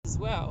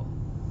well.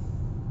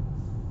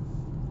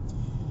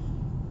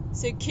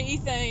 So key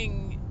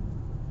thing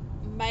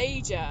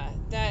major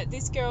that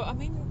this girl, I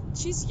mean,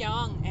 she's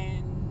young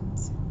and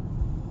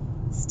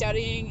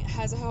studying,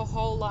 has her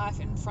whole life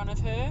in front of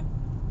her.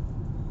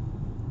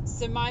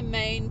 So my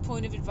main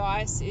point of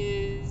advice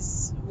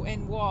is,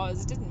 and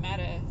was, it didn't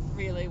matter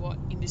really what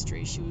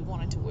industry she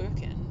wanted to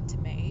work in to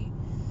me.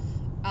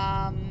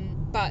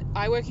 But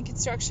I work in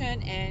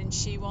construction and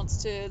she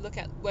wants to look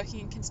at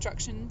working in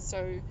construction,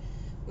 so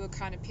we were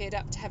kind of paired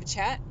up to have a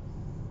chat.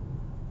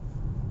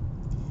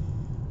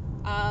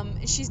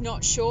 She's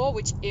not sure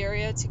which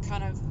area to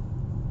kind of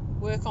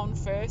work on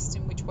first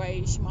and which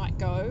way she might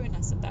go, and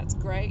I said, that's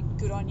great,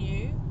 good on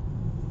you,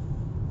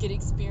 get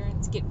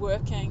experience, get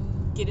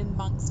working, get in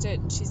amongst it.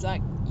 And she's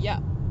like, yeah,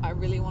 I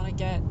really want to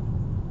get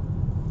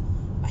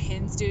my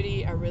hands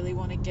dirty, I really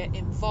want to get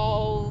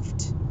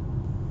involved,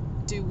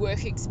 do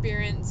work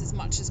experience as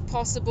much as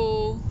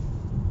possible,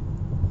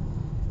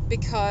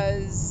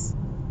 because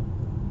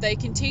they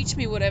can teach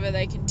me whatever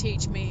they can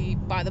teach me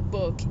by the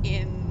book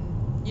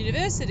in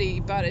university,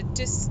 but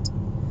it's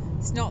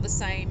not the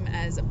same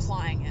as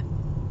applying it,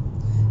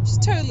 which is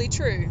totally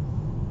true.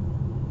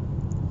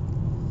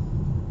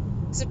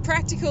 So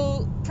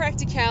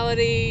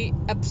practicality,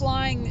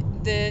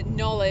 applying the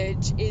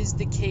knowledge is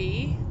the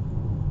key.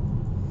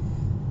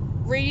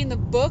 Reading the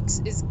books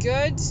is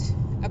good.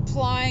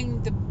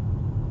 Applying the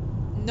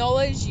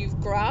knowledge you've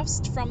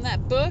grasped from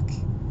that book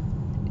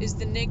is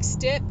the next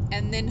step,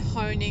 and then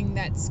honing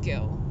that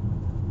skill.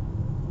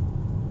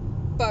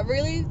 But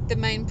really, the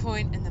main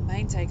point and the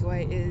main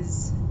takeaway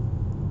is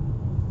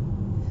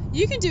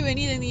you can do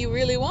anything that you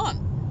really want.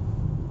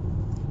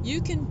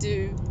 You can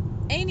do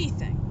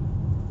anything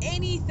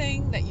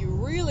that you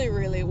really,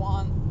 really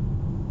want.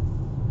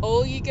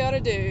 All you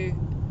gotta do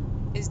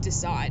is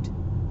decide.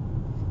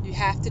 You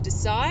have to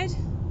decide.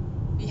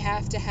 You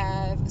have to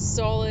have a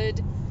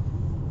solid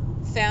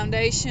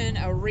foundation,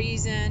 a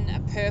reason,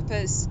 a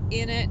purpose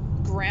in it,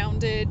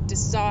 grounded,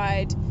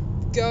 decide,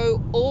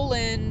 go all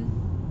in,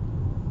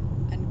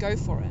 and go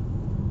for it.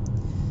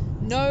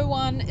 No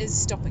one is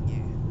stopping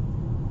you.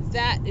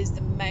 That is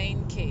the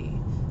main key.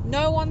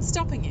 No one's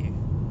stopping you.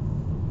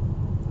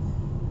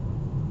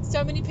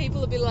 So many people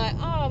will be like,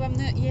 oh, I know, I'm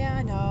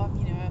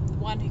the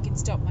one who can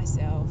stop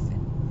myself. And,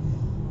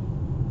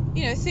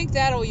 think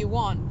that all you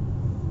want.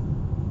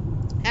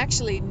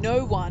 Actually,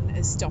 no one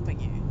is stopping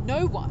you.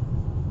 No one.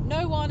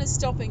 No one is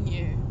stopping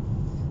you.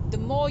 The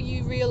more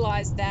you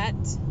realize that,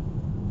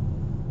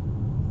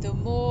 the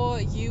more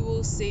you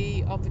will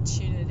see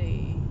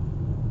opportunity.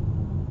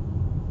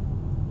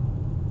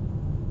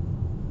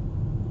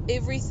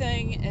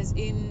 Everything is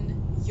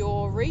in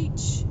your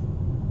reach.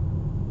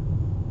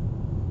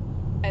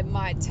 It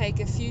might take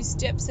a few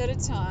steps at a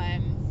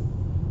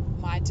time,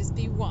 might just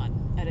be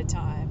one at a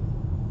time,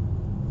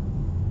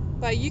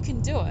 but you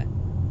can do it.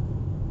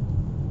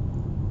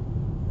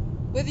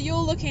 Whether you're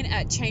looking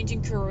at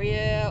changing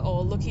career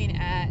or looking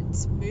at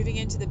moving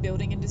into the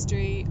building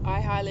industry,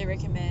 I highly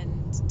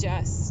recommend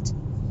just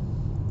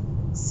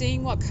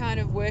seeing what kind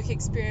of work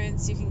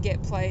experience you can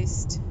get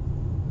placed.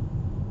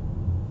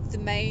 The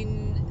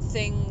main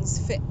things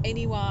for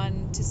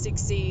anyone to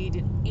succeed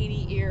in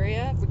any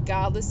area,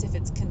 regardless if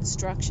it's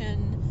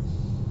construction,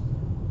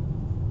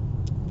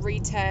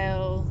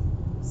 retail,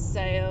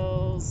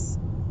 sales,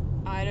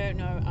 I don't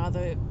know,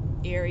 other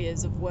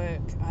areas of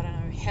work, I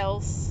don't know,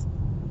 health,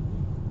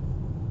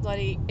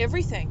 bloody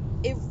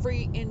everything,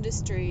 every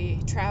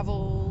industry,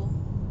 travel,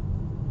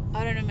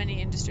 I don't know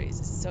many industries,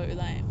 it's so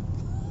lame.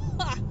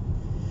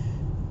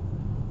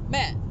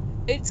 Man,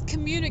 it's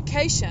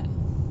communication.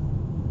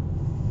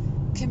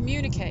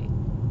 Communicate.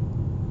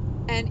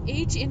 And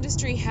each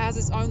industry has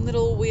its own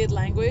little weird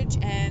language,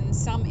 and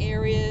some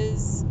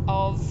areas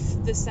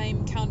of the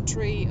same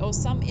country or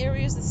some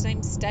areas of the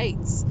same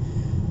states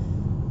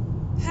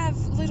have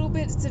little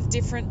bits of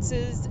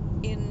differences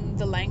in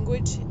the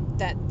language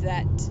that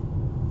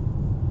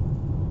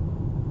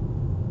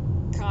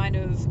kind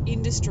of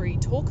industry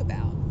talk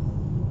about.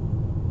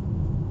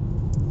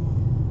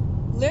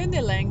 Learn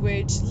their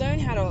language, learn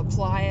how to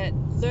apply it,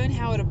 learn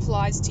how it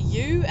applies to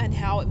you and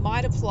how it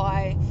might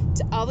apply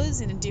to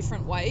others in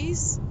different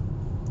ways.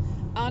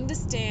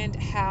 Understand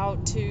how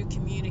to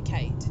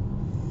communicate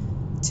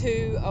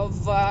to a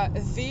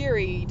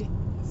varied,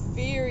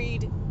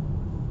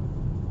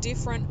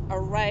 different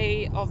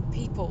array of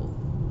people.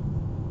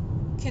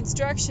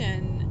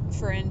 Construction,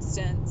 for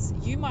instance,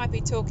 you might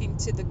be talking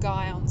to the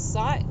guy on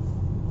site.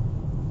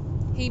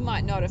 He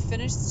might not have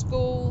finished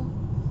school.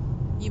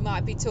 You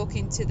might be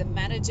talking to the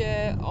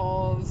manager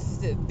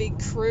of the big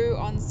crew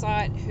on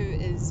site who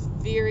is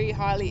very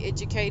highly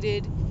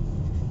educated.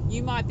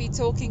 You might be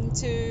talking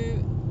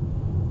to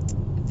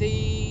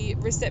the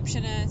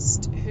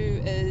receptionist who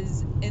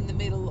is in the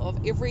middle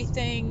of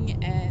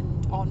everything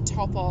and on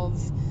top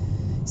of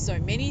so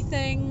many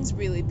things,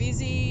 really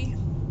busy.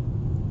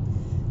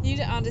 You need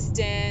to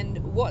understand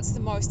what's the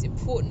most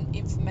important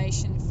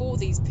information for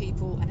these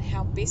people and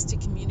how best to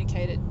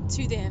communicate it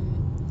to them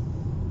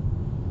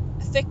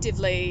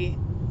effectively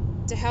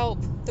to help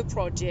the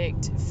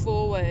project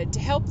forward, to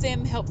help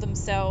them help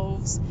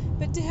themselves,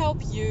 but to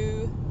help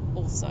you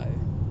also.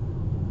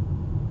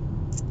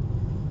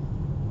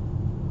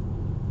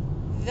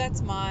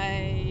 That's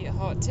my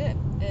hot tip,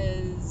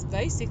 is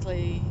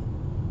basically,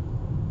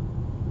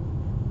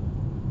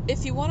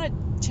 if you want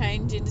to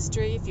change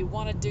industry, if you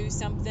want to do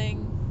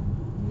something,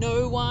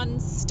 no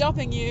one's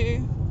stopping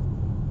you.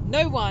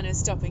 No one is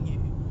stopping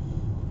you.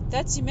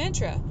 That's your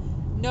mantra.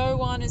 No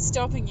one is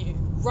stopping you.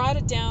 Write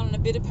it down on a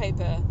bit of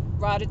paper.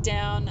 Write it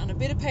down on a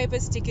bit of paper,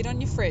 stick it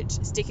on your fridge,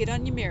 stick it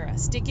on your mirror,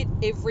 stick it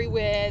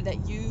everywhere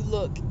that you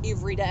look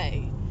every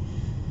day.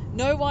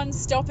 No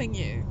one's stopping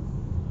you.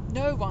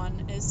 No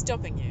one is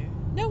stopping you.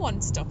 No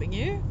one's stopping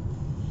you.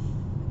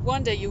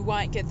 One day you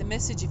won't get the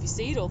message if you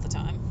see it all the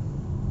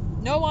time.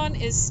 No one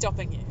is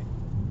stopping you.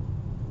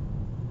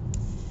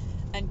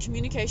 And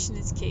communication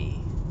is key.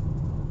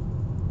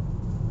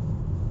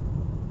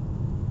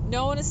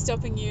 No one is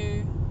stopping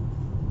you.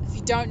 If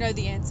you don't know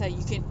the answer,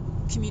 you can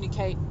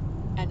communicate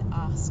and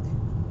ask.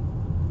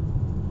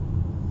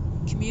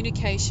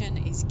 Communication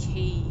is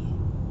key.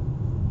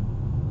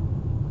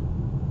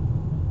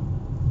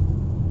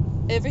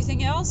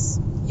 Everything else,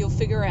 you'll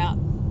figure out.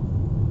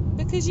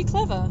 Because you're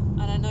clever,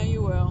 and I know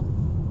you will.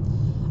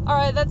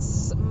 Alright,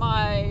 that's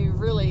my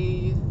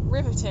really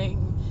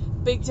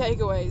riveting big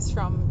takeaways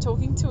from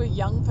talking to a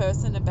young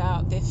person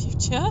about their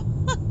future.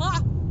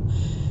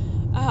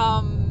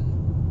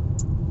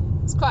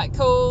 It's quite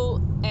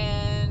cool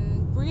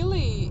and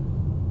really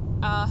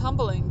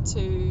humbling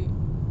to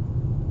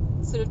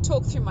sort of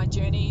talk through my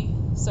journey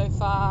so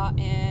far,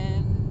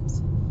 and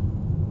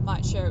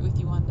might share it with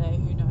you one day,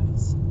 who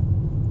knows.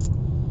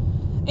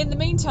 In the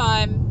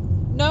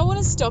meantime, no one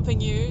is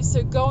stopping you,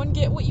 so go and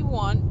get what you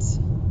want.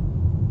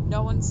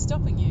 No one's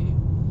stopping you.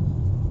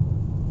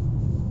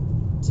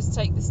 Just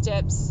take the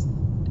steps,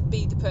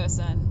 be the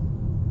person,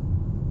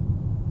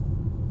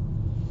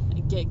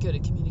 and get good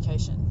at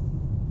communication.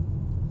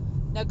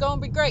 Now go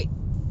and be great.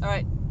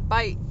 Alright,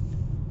 bye.